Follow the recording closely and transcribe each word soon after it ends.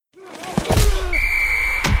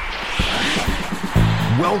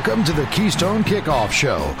Welcome to the Keystone Kickoff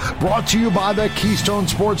Show, brought to you by the Keystone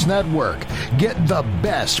Sports Network. Get the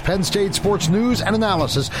best Penn State sports news and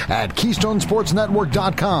analysis at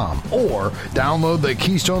KeystoneSportsNetwork.com or download the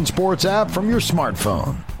Keystone Sports app from your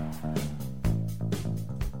smartphone.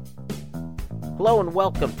 Hello and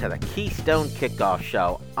welcome to the Keystone Kickoff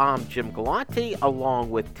Show. I'm Jim Galante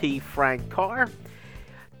along with T. Frank Carr.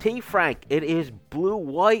 T. Frank, it is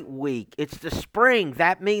Blue-White Week. It's the spring.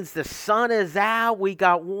 That means the sun is out. We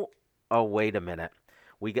got... Oh, wait a minute.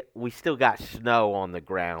 We still got snow on the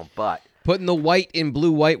ground, but... Putting the white in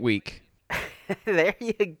Blue-White Week. There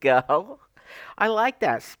you go. I like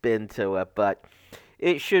that spin to it, but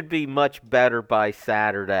it should be much better by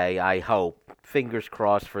Saturday, I hope. Fingers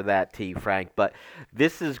crossed for that, T. Frank. But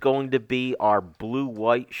this is going to be our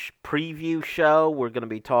Blue-White preview show. We're going to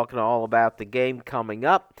be talking all about the game coming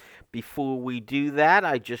up. Before we do that,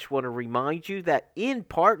 I just want to remind you that in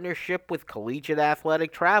partnership with Collegiate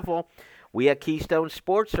Athletic Travel, we at Keystone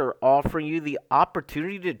Sports are offering you the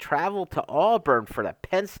opportunity to travel to Auburn for the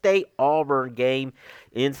Penn State-Auburn game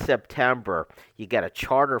in September. You get a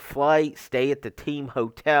charter flight, stay at the team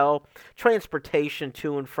hotel, transportation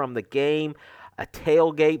to and from the game, a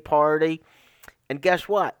tailgate party, and guess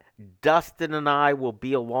what? Dustin and I will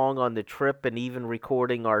be along on the trip and even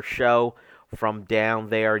recording our show from down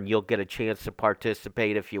there, and you'll get a chance to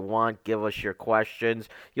participate if you want. Give us your questions.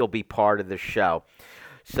 You'll be part of the show.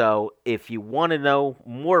 So if you want to know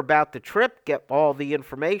more about the trip, get all the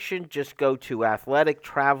information, just go to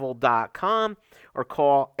athletictravel.com or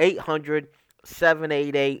call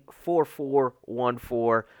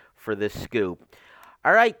 800-788-4414 for this scoop.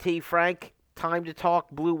 All right, T. Frank, time to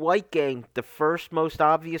talk Blue-White game. The first most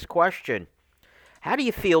obvious question. How do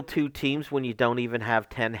you feel two teams when you don't even have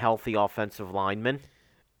 10 healthy offensive linemen?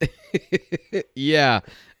 Yeah,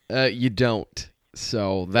 you don't.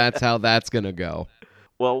 So that's how that's going to go.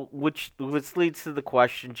 Well, which leads to the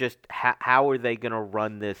question, just how are they going to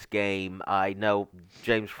run this game? I know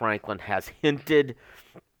James Franklin has hinted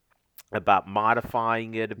about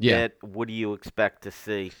modifying it a bit. What do you expect to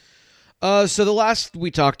see? So the last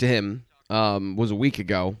we talked to him was a week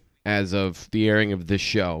ago as of the airing of this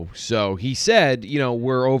show. So he said,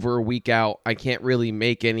 we're over a week out. I can't really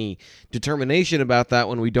make any determination about that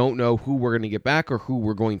when we don't know who we're going to get back or who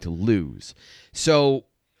we're going to lose. So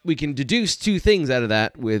we can deduce two things out of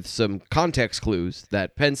that with some context clues,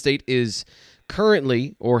 that Penn State is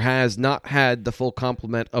currently or has not had the full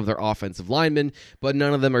complement of their offensive linemen, but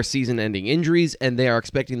none of them are season-ending injuries, and they are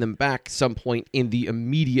expecting them back some point in the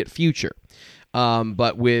immediate future.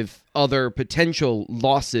 But with other potential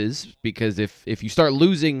losses, because if you start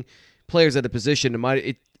losing players at a position,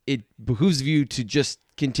 it behooves you to just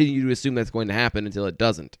continue to assume that's going to happen until it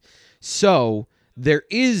doesn't. So there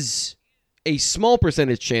is a small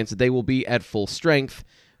percentage chance that they will be at full strength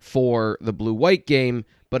for the Blue-White game,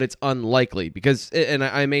 but it's unlikely because, and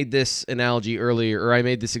I made this analogy earlier, or I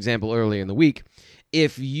made this example earlier in the week.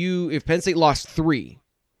 If Penn State lost 3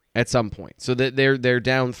 at some point, so that they're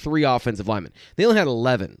down 3 offensive linemen, they only had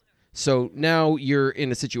 11. So now you're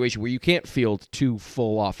in a situation where you can't field 2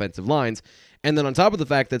 full offensive lines, and then on top of the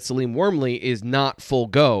fact that Salim Wormley is not full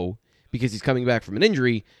go because he's coming back from an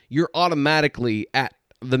injury, you're automatically at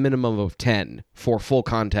the minimum of 10 for full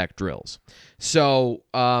contact drills. So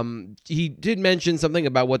he did mention something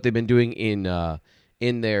about what they've been doing in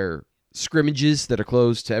their scrimmages that are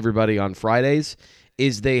closed to everybody on Fridays,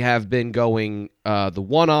 is they have been going the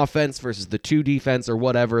 1 offense versus the 2 defense, or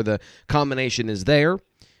whatever the combination is there,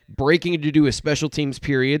 breaking to do a special teams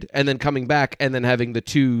period, and then coming back and then having the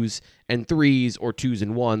 2s and 3s or 2s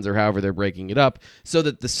and 1s or however they're breaking it up, so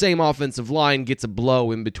that the same offensive line gets a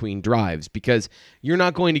blow in between drives, because you're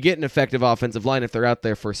not going to get an effective offensive line if they're out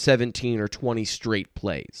there for 17 or 20 straight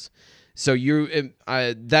plays. So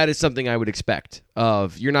that is something I would expect.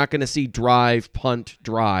 You're not going to see drive, punt,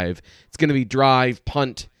 drive. It's going to be drive,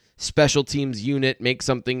 punt, special teams unit, make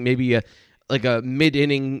something, maybe a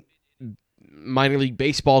mid-inning minor league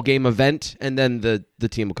baseball game event, and then the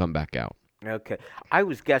team will come back out. Okay. I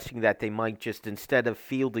was guessing that they might just, instead of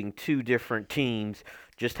fielding 2 different teams,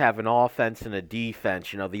 just have an offense and a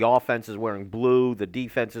defense. The offense is wearing blue, the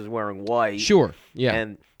defense is wearing white. Sure, yeah.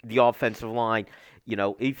 And the offensive line,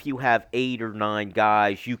 if you have 8 or 9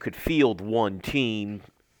 guys, you could field one team,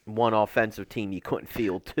 one offensive team. You couldn't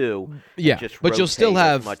field 2. Yeah, but you'll still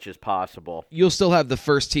have as much as possible. You'll still have the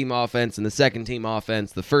first team offense and the second team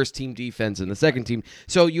offense, the first team defense and the second team.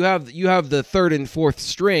 So you have the third and fourth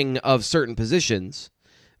string of certain positions,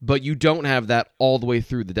 but you don't have that all the way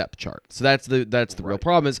through the depth chart. So that's the real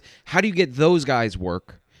problem, is how do you get those guys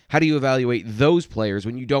work? How do you evaluate those players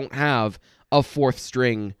when you don't have a fourth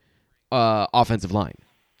string offensive line?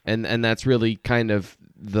 and that's really kind of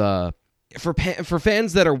the for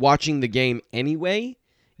fans that are watching the game anyway.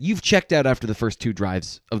 You've checked out after the first 2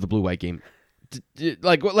 drives of the blue-white game.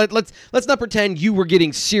 Like, let's not pretend you were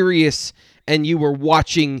getting serious and you were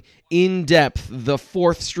watching in depth the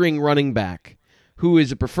 4th-string running back who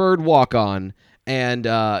is a preferred walk-on, and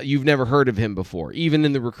you've never heard of him before. Even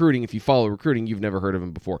in the recruiting, if you follow recruiting, you've never heard of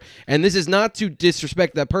him before. And this is not to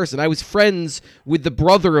disrespect that person. I was friends with the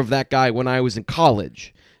brother of that guy when I was in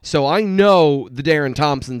college. So I know the Darren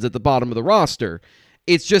Thompsons at the bottom of the roster.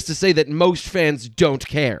 It's just to say that most fans don't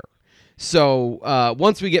care. So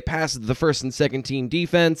once we get past the first and second team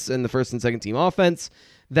defense and the first and second team offense,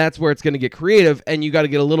 that's where it's going to get creative, and you got to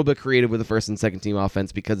get a little bit creative with the first and second team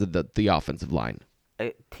offense because of the offensive line.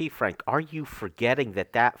 T. Frank, are you forgetting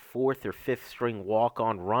that 4th or 5th string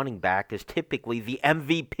walk-on running back is typically the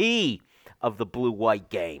MVP of the blue-white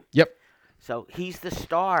game? Yep. So he's the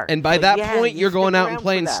star. And by that point, you're going out and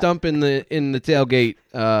playing stump in the tailgate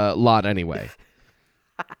lot anyway.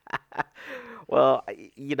 Well,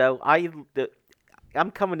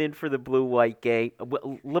 I'm coming in for the blue-white game.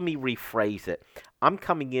 Well, let me rephrase it. I'm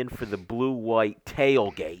coming in for the blue-white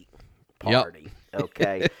tailgate party. Yep.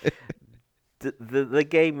 Okay. The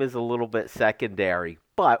game is a little bit secondary.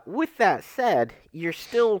 But with that said, you're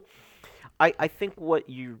still I think what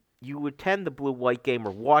you attend the blue-white game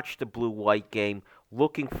or watch the blue-white game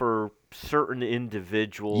looking for certain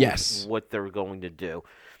individuals, yes, what they're going to do.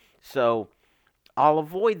 So I'll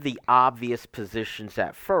avoid the obvious positions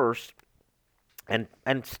at first, and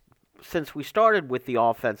since we started with the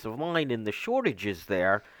offensive line and the shortages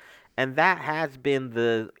there, and that has been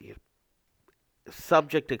the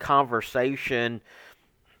subject of conversation,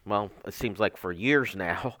 well, it seems like for years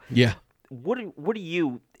now. Yeah. What do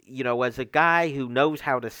you as a guy who knows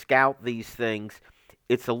how to scout these things,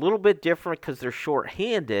 it's a little bit different because they're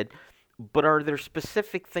shorthanded, but are there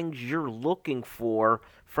specific things you're looking for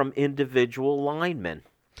from individual linemen?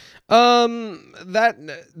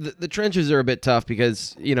 The trenches are a bit tough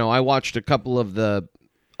because, I watched a couple of the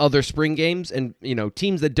other spring games and,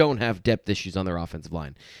 teams that don't have depth issues on their offensive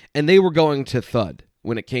line. And they were going to thud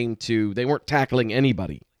when it came to, they weren't tackling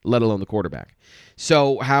anybody, let alone the quarterback.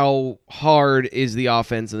 So how hard is the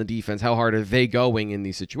offense and the defense? How hard are they going in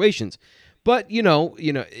these situations? But,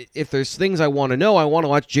 if there's things I want to know, I want to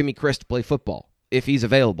watch Jimmy Christ play football if he's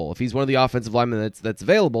available. If he's one of the offensive linemen that's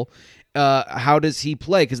available, how does he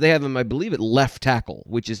play? Because they have him, I believe, at left tackle,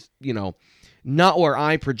 which is, not where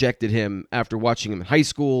I projected him after watching him in high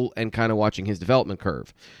school and kind of watching his development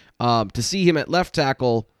curve. To see him at left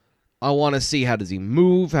tackle, I want to see how does he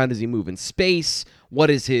move? How does he move in space? What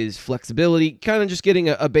is his flexibility? Kind of just getting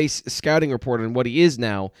a base scouting report on what he is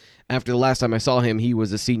now. After the last time I saw him, he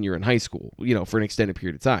was a senior in high school, for an extended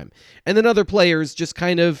period of time. And then other players just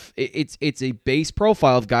kind of, it's a base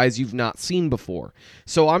profile of guys you've not seen before.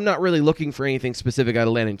 So I'm not really looking for anything specific out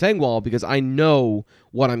of Landon Tengwall because I know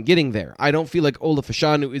what I'm getting there. I don't feel like Ola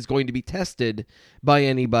Fashanu is going to be tested by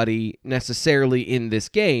anybody necessarily in this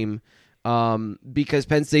game. Because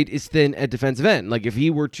Penn State is thin at defensive end. Like, if he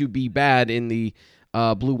were to be bad in the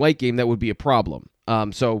blue-white game, that would be a problem.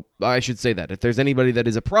 So I should say that. If there's anybody that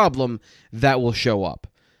is a problem, that will show up.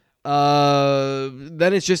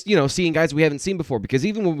 Then it's just, seeing guys we haven't seen before. Because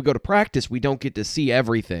even when we go to practice, we don't get to see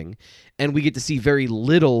everything. And we get to see very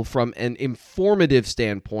little from an informative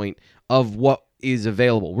standpoint of what is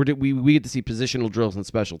available. We get to see positional drills and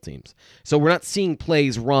special teams. So we're not seeing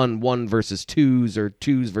plays run 1 versus 2s or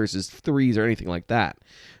 2s versus 3s or anything like that.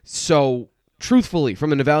 So truthfully,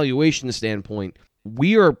 from an evaluation standpoint,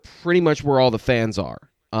 we are pretty much where all the fans are.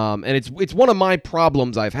 And it's one of my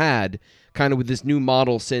problems I've had kind of with this new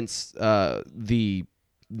model since the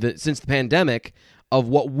pandemic of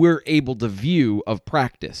what we're able to view of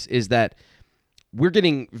practice is that we're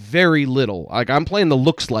getting very little. Like, I'm playing the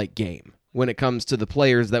looks like game when it comes to the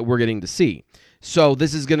players that we're getting to see. So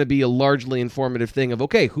this is going to be a largely informative thing of,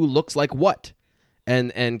 okay, who looks like what?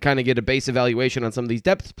 And kind of get a base evaluation on some of these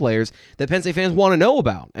depth players that Penn State fans want to know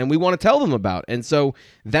about and we want to tell them about. And so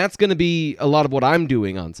that's going to be a lot of what I'm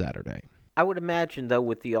doing on Saturday. I would imagine, though,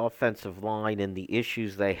 with the offensive line and the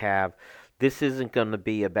issues they have, this isn't going to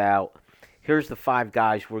be about, here's the 5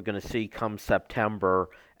 guys we're going to see come September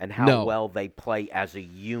and how well they play as a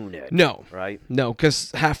unit. No. Right? No,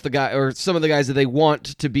 because half the guy or some of the guys that they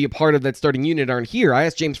want to be a part of that starting unit aren't here. I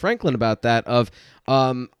asked James Franklin about that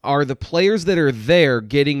are the players that are there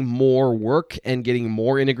getting more work and getting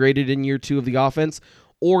more integrated in year 2 of the offense,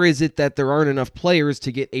 or is it that there aren't enough players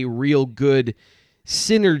to get a real good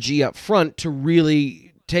synergy up front to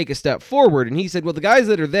really take a step forward? And he said, well, the guys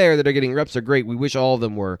that are there that are getting reps are great. We wish all of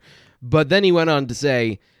them were. But then he went on to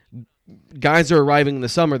say, guys are arriving in the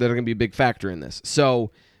summer that are going to be a big factor in this.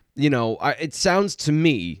 So, it sounds to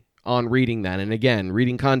me on reading that, and again,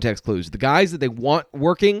 reading context clues, the guys that they want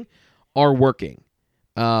working are working.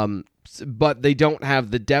 But they don't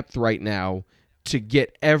have the depth right now to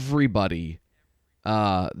get everybody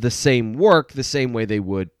the same work the same way they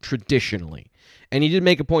would traditionally. And he did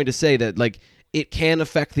make a point to say that, like, it can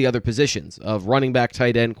affect the other positions of running back,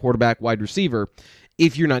 tight end, quarterback, wide receiver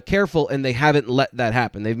if you're not careful, and they haven't let that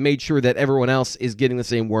happen. They've made sure that everyone else is getting the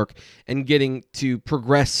same work and getting to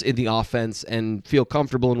progress in the offense and feel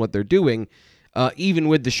comfortable in what they're doing, even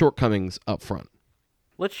with the shortcomings up front.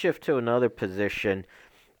 Let's shift to another position.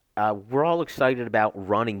 We're all excited about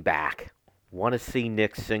running back. Want to see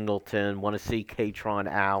Nick Singleton, want to see Keystone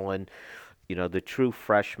Allen, the true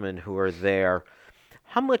freshmen who are there.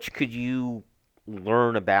 How much could you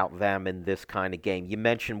learn about them in this kind of game? You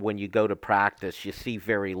mentioned when you go to practice, you see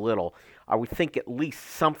very little. I would think at least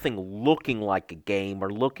something looking like a game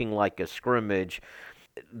or looking like a scrimmage.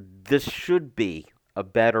 This should be a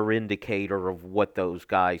better indicator of what those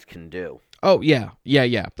guys can do. Oh, yeah.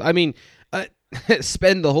 I mean,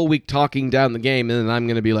 spend the whole week talking down the game, and then I'm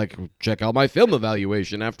going to be like, check out my film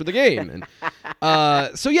evaluation after the game.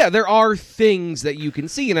 And so, yeah, there are things that you can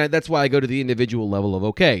see, and that's why I go to the individual level of,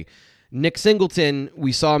 okay, Nick Singleton,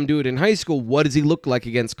 we saw him do it in high school. What does he look like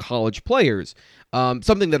against college players?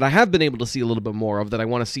 Something that I have been able to see a little bit more of that I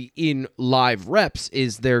want to see in live reps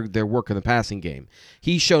is their work in the passing game.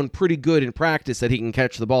 He's shown pretty good in practice that he can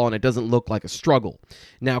catch the ball, and it doesn't look like a struggle.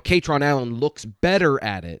 Now, Keystone Allen looks better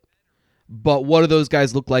at it, but what do those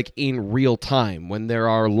guys look like in real time when there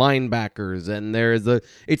are linebackers and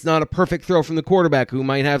it's not a perfect throw from the quarterback who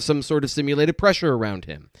might have some sort of simulated pressure around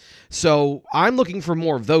him? So I'm looking for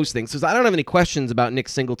more of those things because I don't have any questions about Nick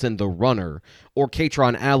Singleton, the runner, or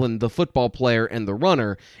Keystone Allen, the football player and the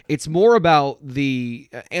runner. It's more about the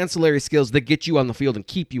ancillary skills that get you on the field and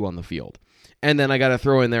keep you on the field. And then I got to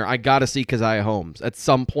throw in there, I got to see Keziah Holmes at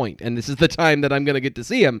some point. And this is the time that I'm going to get to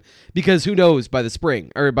see him because who knows by the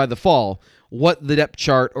spring or by the fall what the depth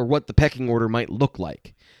chart or what the pecking order might look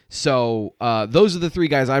like. So those are the three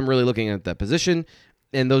guys I'm really looking at that position,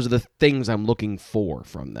 and those are the things I'm looking for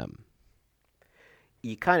from them.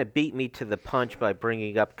 You kind of beat me to the punch by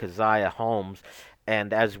bringing up Keziah Holmes.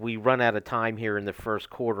 And as we run out of time here in the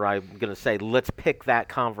first quarter, I'm going to say let's pick that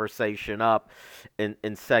conversation up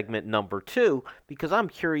in segment number 2 because I'm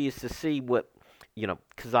curious to see what,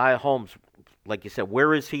 Keziah Holmes, like you said,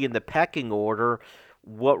 where is he in the pecking order?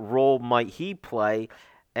 What role might he play?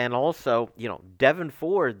 And also, Devin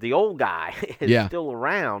Ford, the old guy, is still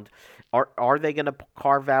around. Are they going to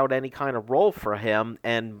carve out any kind of role for him?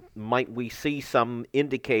 And might we see some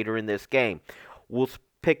indicator in this game? We'll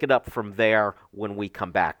pick it up from there when we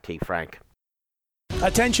come back, T. Frank.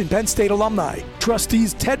 Attention Penn State alumni.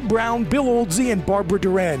 Trustees Ted Brown, Bill Oldsey, and Barbara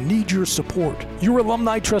Duran need your support. Your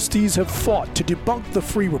alumni trustees have fought to debunk the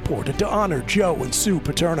free report and to honor Joe and Sue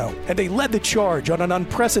Paterno. And they led the charge on an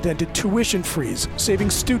unprecedented tuition freeze, saving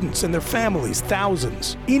students and their families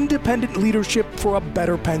thousands. Independent leadership for a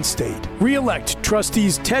better Penn State. Re-elect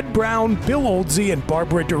trustees Ted Brown, Bill Oldsey, and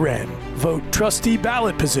Barbara Duran. Vote trustee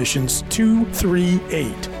ballot positions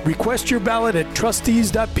 238. Request your ballot at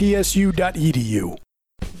trustees.psu.edu.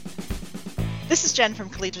 This is Jen from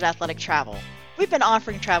Collegiate Athletic Travel. We've been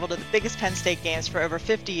offering travel to the biggest Penn State games for over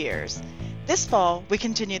 50 years. This fall, we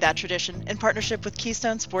continue that tradition in partnership with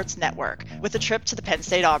Keystone Sports Network with a trip to the Penn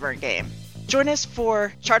State-Auburn game. Join us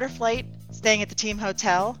for charter flight, staying at the team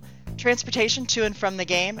hotel, transportation to and from the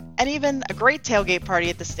game, and even a great tailgate party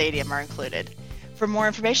at the stadium are included. For more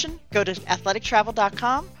information, go to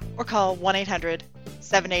athletictravel.com or call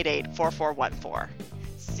 1-800-788-4414.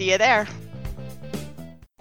 See you there.